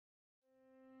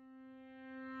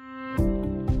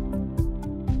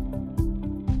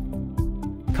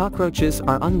Cockroaches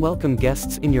are unwelcome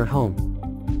guests in your home.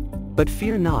 But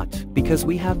fear not, because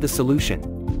we have the solution.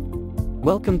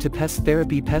 Welcome to Pest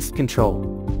Therapy Pest Control.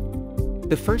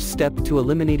 The first step to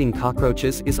eliminating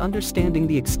cockroaches is understanding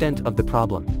the extent of the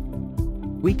problem.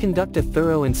 We conduct a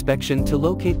thorough inspection to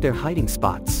locate their hiding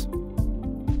spots.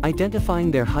 Identifying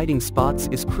their hiding spots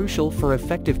is crucial for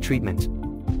effective treatment.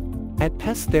 At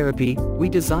Pest Therapy, we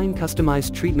design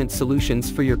customized treatment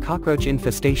solutions for your cockroach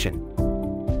infestation.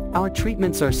 Our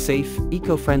treatments are safe,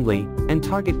 eco-friendly, and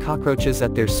target cockroaches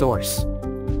at their source.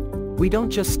 We don't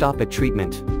just stop at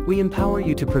treatment, we empower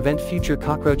you to prevent future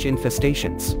cockroach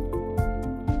infestations.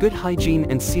 Good hygiene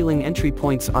and sealing entry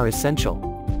points are essential.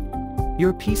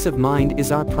 Your peace of mind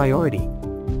is our priority.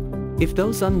 If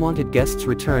those unwanted guests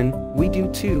return, we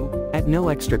do too, at no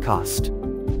extra cost.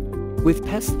 With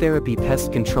Pest Therapy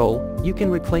Pest Control, you can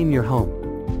reclaim your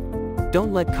home.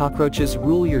 Don't let cockroaches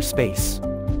rule your space.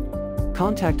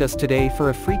 Contact us today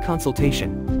for a free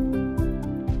consultation.